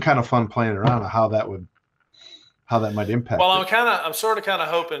 that'd be some kind of fun playing around on how that might impact. Well, I'm sort of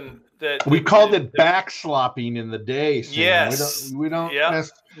hoping that we called it backslopping in the day. Sam. Yes, we don't. Hey,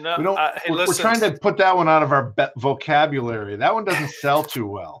 we're trying to put that one out of our vocabulary. That one doesn't sell too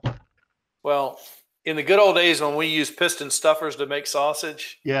well. Well, in the good old days when we used piston stuffers to make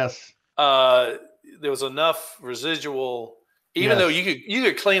sausage, yes, there was enough residual. Even though you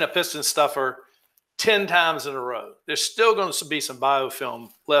could clean a piston stuffer 10 times in a row, there's still going to be some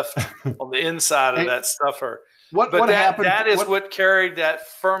biofilm left on the inside of that stuffer. What happened? That is what carried that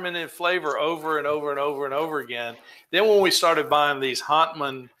fermented flavor over and over and over and over again. Then when we started buying these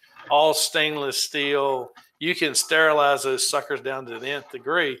Hontman all stainless steel, you can sterilize those suckers down to the nth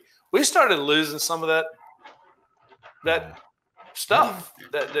degree. We started losing some of that stuff,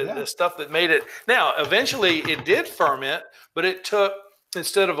 the stuff that made it. Now, eventually it did ferment, but it took,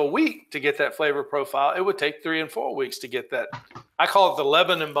 instead of a week to get that flavor profile, it would take 3 and 4 weeks to get that. I call it the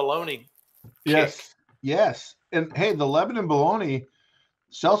Lebanon bologna kick. Yes. And hey, the Lebanon bologna,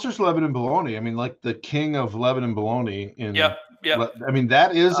 Seltzer's Lebanon bologna, I mean, like the king of Lebanon bologna. Yep. I mean,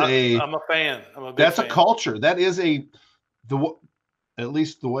 that is I'm a fan. That's a culture. That is at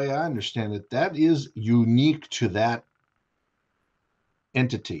least the way I understand it, that is unique to that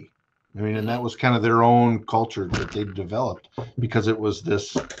entity. I mean, and that was kind of their own culture that they developed because it was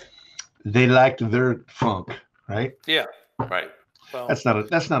they liked their funk, right? Yeah, right. Well, that's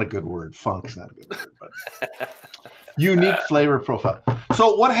not a good word. Funk's not a good word, but unique flavor profile.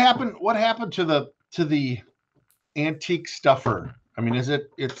 So what happened to the antique stuffer? I mean,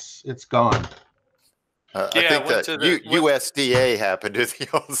 it's gone. I think that USDA happened to the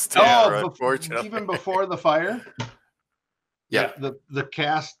old stuffer, unfortunately. Even before the fire. Yeah. The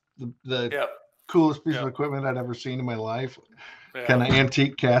cast, the coolest piece of equipment I'd ever seen in my life. Yeah. Kind of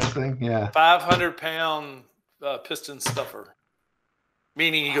antique cast thing. Yeah. 500-pound piston stuffer.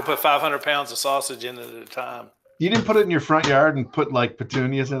 Meaning you could put 500 pounds of sausage in it at a time. You didn't put it in your front yard and put like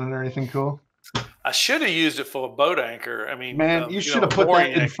petunias in it or anything cool? I should have used it for a boat anchor. I mean, man, you should have put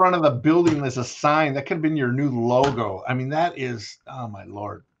that in front of the building as a sign. That could have been your new logo. I mean, that is, oh my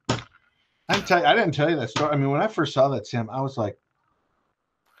Lord. I didn't tell you that story. I mean, when I first saw that, Sam, I was like,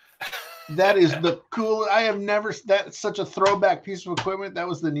 that is the cool. That's such a throwback piece of equipment. That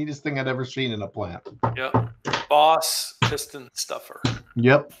was the neatest thing I'd ever seen in a plant. Yep. Boss piston stuffer.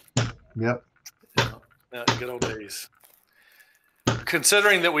 Yep. Yeah, good old days.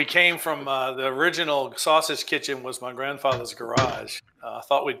 Considering that we came from the original sausage kitchen was my grandfather's garage, I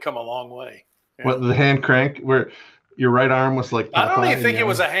thought we'd come a long way. Yeah. What, the hand crank where your right arm was like? I don't even think it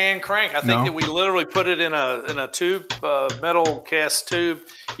was a hand crank. I think that we literally put it in a tube, metal cast tube.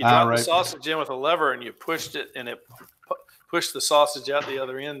 You dropped the sausage in with a lever and you pushed it, and it pushed the sausage out the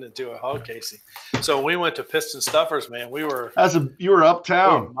other end into a hog casing. So when we went to piston stuffers, man, we were you were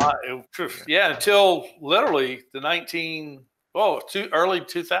uptown. Until literally the early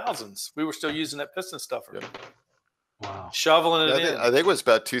 2000s, we were still using that piston stuffer. Yep. Wow. Shoveling it in. I think it was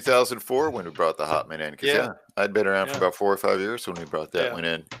about 2004 when we brought the Hotman in. Because I'd been around for about 4 or 5 years when we brought that one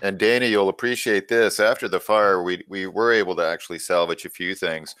in. And Dana, you'll appreciate this. After the fire, we were able to actually salvage a few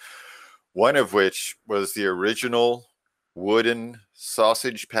things. One of which was the original wooden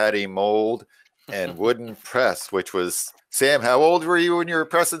sausage patty mold and wooden press, which was, Sam, how old were you when you were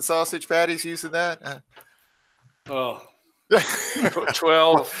pressing sausage patties using that? 12,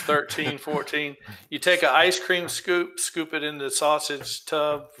 13, 14. You take an ice cream scoop it in the sausage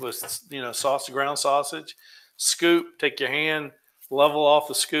tub with, ground sausage, scoop, take your hand, level off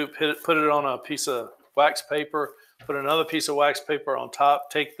the scoop, put it on a piece of wax paper, put another piece of wax paper on top,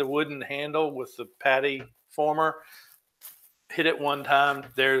 take the wooden handle with the patty former, hit it one time,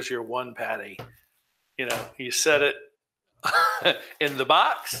 there's your one patty. You set it in the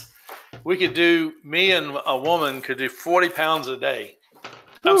box. Me and a woman could do 40 pounds a day.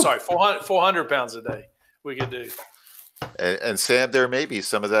 I'm sorry, 400 pounds a day we could do. And Sam, there may be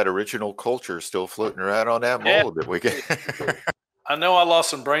some of that original culture still floating around on that mold that we get. I know I lost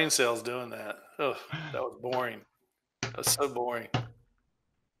some brain cells doing that. Oh, that was boring. That's so boring.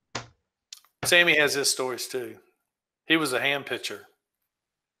 Sammy has his stories too. He was a ham pitcher.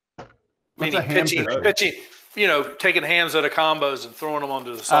 Meaning pitching, taking hams out of combos and throwing them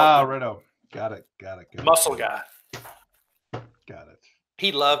onto the salt. Righto. Got it. Muscle guy. Got it.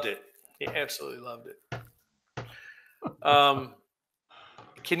 He loved it. He absolutely loved it.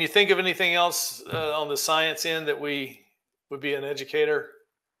 Can you think of anything else on the science end that we would be an education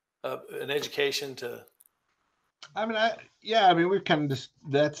to? we've kind of just,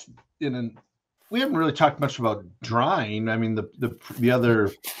 that's in we haven't really talked much about drying. I mean, the other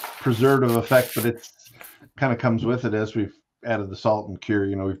preservative effect, but it's kind of comes with it as we've added the salt and cure.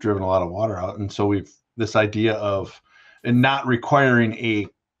 You know, we've driven a lot of water out, and so we've this idea of and not requiring a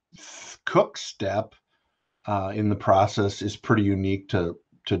cook step in the process is pretty unique to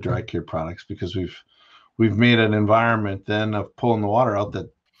dry cure products, because we've made an environment then of pulling the water out that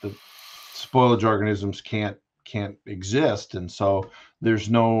the spoilage organisms can't exist, and so there's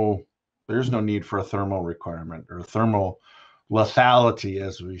no need for a thermal requirement or thermal lethality,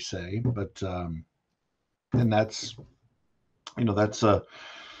 as we say. But and that's it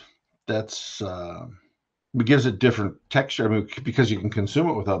gives it different texture. I mean, because you can consume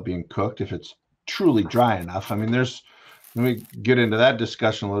it without being cooked if it's truly dry enough. I mean, let me get into that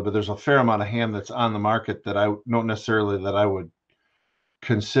discussion a little bit. There's a fair amount of ham that's on the market that I don't necessarily that I would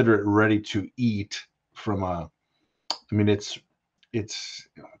consider it ready to eat from I mean, it's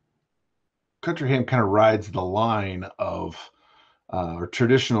country ham kind of rides the line of, or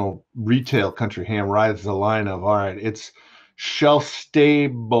traditional retail country ham rides the line of, all right, it's shelf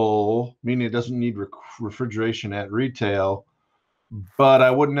stable, meaning it doesn't need refrigeration at retail, but I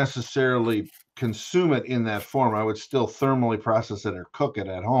wouldn't necessarily consume it in that form. I would still thermally process it or cook it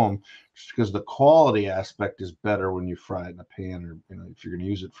at home, just because the quality aspect is better when you fry it in a pan, or if you're going to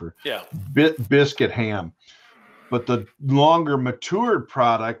use it for biscuit ham. But the longer matured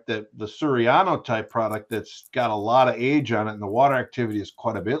product, that the Suriano type product that's got a lot of age on it and the water activity is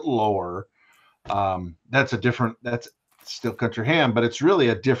quite a bit lower, that's still country ham, but it's really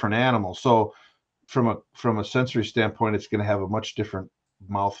a different animal. So from a sensory standpoint, it's going to have a much different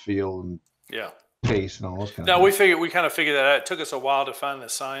mouthfeel and taste and all those kind of things. We kind of figured that out. It took us a while to find the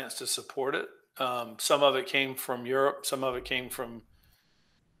science to support it. Some of it came from Europe, some of it came from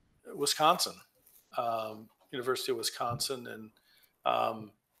Wisconsin. University of Wisconsin, and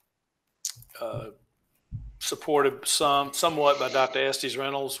supported somewhat by Dr. Estes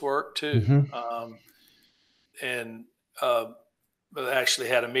Reynolds' work too. Mm-hmm. But actually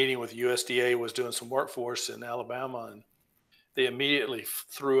had a meeting with USDA, was doing some work for us in Alabama, and they immediately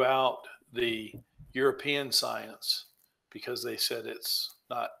threw out the European science because they said it's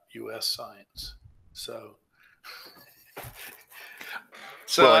not U.S. science. So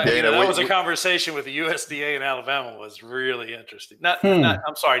Dana, that was a conversation with the USDA in Alabama, was really interesting. Not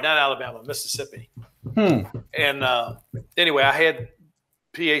Alabama, Mississippi. And anyway, I had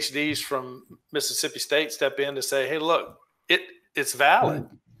PhDs from Mississippi State step in to say, hey, look, it's valid.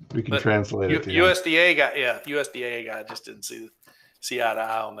 We can translate it. USDA guy just didn't see eye to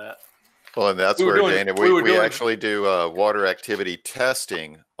eye on that. Well, and that's Dana, we actually do water activity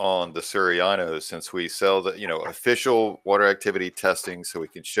testing on the Surianos, since we sell the official water activity testing, so we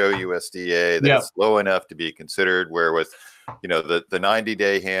can show USDA that it's low enough to be considered. Where with the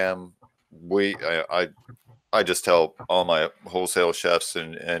 90-day ham, I just tell all my wholesale chefs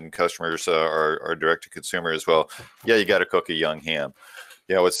and customers are direct to consumer as well. Yeah, you got to cook a young ham.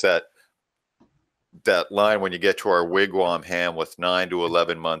 It's that line when you get to our wigwam ham with 9 to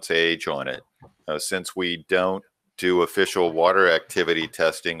 11 months age on it. Since we don't do official water activity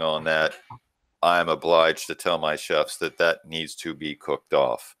testing on that, I'm obliged to tell my chefs that needs to be cooked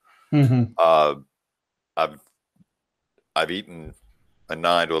off. Mm-hmm. I've eaten a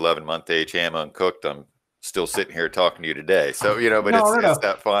 9 to 11 month age ham uncooked. I'm still sitting here talking to you today. So, but it's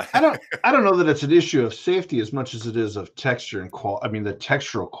that fine. I don't know that it's an issue of safety as much as it is of texture and quality. I mean, the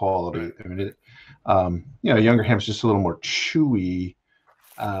textural quality. Right. I mean, younger ham's just a little more chewy.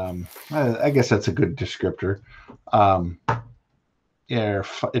 I guess that's a good descriptor.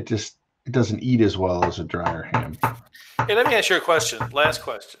 It doesn't eat as well as a drier ham. Hey, let me ask you a question. Last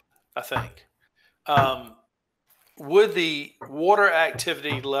question, I think. Would the water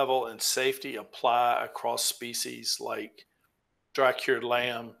activity level and safety apply across species like dry cured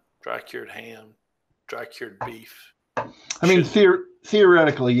lamb, dry cured ham, dry cured beef? I mean,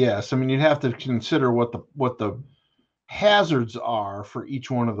 theoretically, yes. I mean, you'd have to consider what the hazards are for each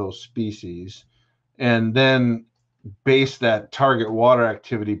one of those species, and then base that target water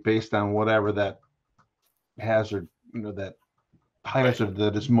activity based on whatever that hazard, that hazard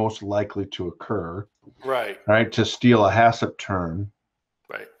that is most likely to occur. Right. To steal a HACCP term.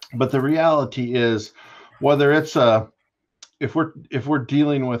 Right. But the reality is, whether it's if we're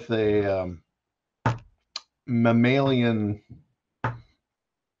dealing with a mammalian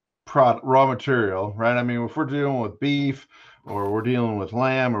raw material, right? I mean, if we're dealing with beef, or we're dealing with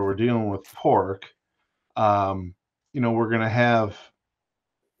lamb, or we're dealing with pork, we're going to have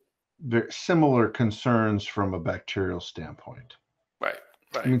very similar concerns from a bacterial standpoint. Right.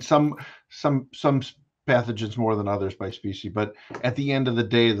 I mean, some pathogens more than others by species, but at the end of the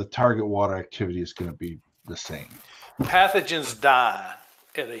day, the target water activity is going to be the same. Pathogens die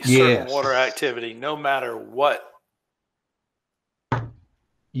at a certain water activity, no matter what.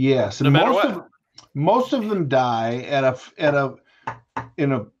 Yes, and most of them die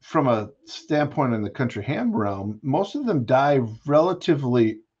from a standpoint in the country ham realm. Most of them die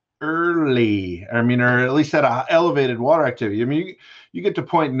relatively early. I mean, or at least at an elevated water activity. I mean, you get to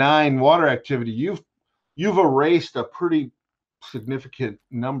 0.9 water activity, you've erased a pretty significant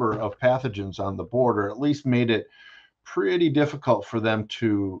number of pathogens on the board, or at least made it pretty difficult for them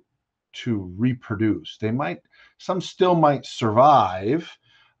to reproduce. Some still might survive.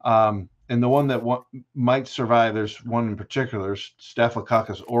 And the one that might survive, there's one in particular,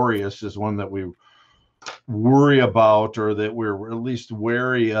 Staphylococcus aureus, is one that we worry about, or that we're at least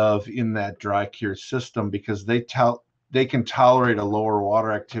wary of in that dry cure system, because they can tolerate a lower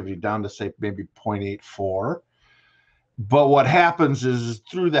water activity down to, say, maybe 0.84. But what happens is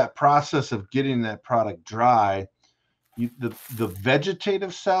through that process of getting that product dry, the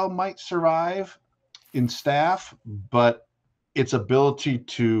vegetative cell might survive in staph, but its ability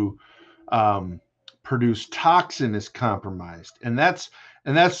to produce toxin is compromised, and that's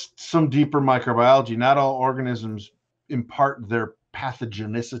some deeper microbiology. Not all organisms impart their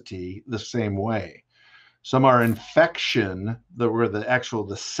pathogenicity the same way. Some are infection, where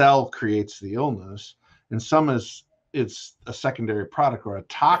the cell creates the illness, and some it's a secondary product or a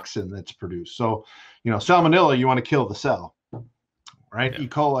toxin that's produced. So, salmonella, you want to kill the cell, right? Yeah. E.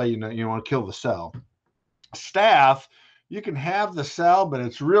 coli, you want to kill the cell. Staph, you can have the cell, but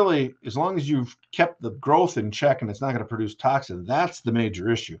it's really, as long as you've kept the growth in check and it's not going to produce toxin, that's the major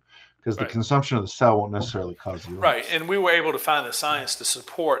issue, because the consumption of the cell won't necessarily cause the illness. Right, and we were able to find the science to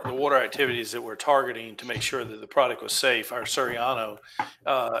support the water activities that we're targeting to make sure that the product was safe. Our Suriano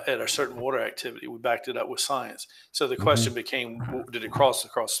at a certain water activity, we backed it up with science. So the question became, did it cross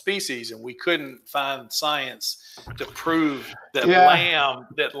across species? And we couldn't find science to prove that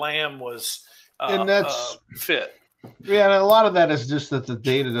lamb was fit. Yeah, and a lot of that is just that the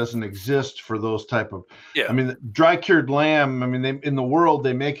data doesn't exist for those type of. Yeah. I mean, dry cured lamb. I mean, in the world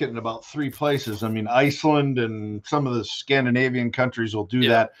they make it in about 3 places. I mean, Iceland and some of the Scandinavian countries will do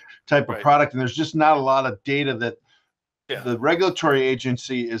that type of product, and there's just not a lot of data that the regulatory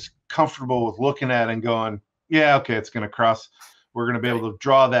agency is comfortable with looking at and going, yeah, okay, it's going to cross. We're going to be able to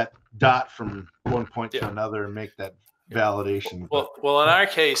draw that dot from one point to another and make that validation. Well, in our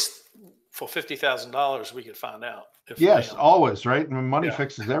case, for $50,000, we could find out. Yes, always, right? I mean, money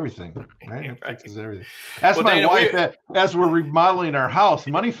fixes everything, right? It fixes everything. That's my wife. As we're remodeling our house,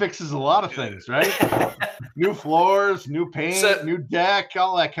 money fixes a lot of things, right? New floors, new paint, new deck,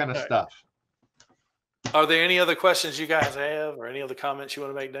 all that kind of stuff. Are there any other questions you guys have, or any other comments you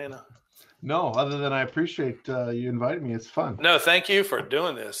want to make, Dana? No, other than I appreciate you inviting me. It's fun. No, thank you for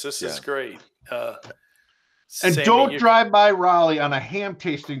doing this. This is great. And Sammy, don't drive by Raleigh on a ham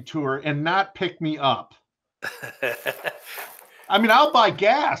tasting tour and not pick me up. I mean, I'll buy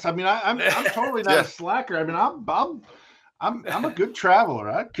gas. I mean, I'm totally not a slacker. I mean, I'm a good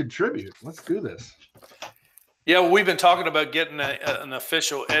traveler. I'd contribute. Let's do this. Yeah, well, we've been talking about getting an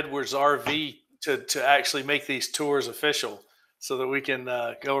official Edwards RV to actually make these tours official, so that we can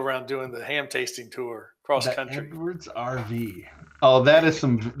go around doing the ham tasting tour cross country. Edwards RV. Oh, that is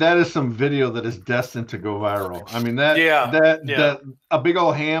some video that is destined to go viral. I mean, that a big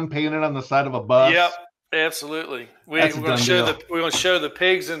old ham painted on the side of a bus. Yep, absolutely. We're going to show the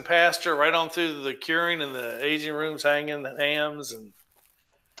pigs in pasture right on through the curing and the aging rooms hanging the hams, and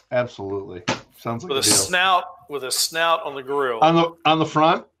absolutely sounds like with a snout on the grill. On the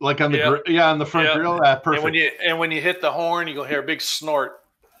front, like on the grill, on the front grill. Perfect. And when you hit the horn, you're gonna hear a big snort.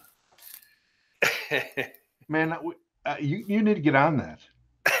 Man, you need to get on that.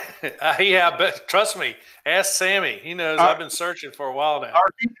 But trust me, ask Sammy. He knows. I've been searching for a while now.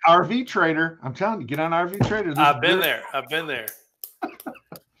 RV Trader. I'm telling you, get on RV Trader. I've been there.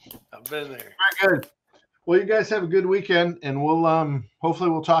 Very good. Well, you guys have a good weekend, and hopefully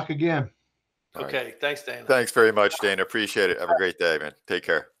we'll talk again. Okay. Thanks, Dana. Thanks very much, Dana. Appreciate it. Have a great day, man. Take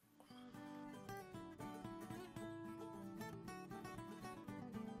care.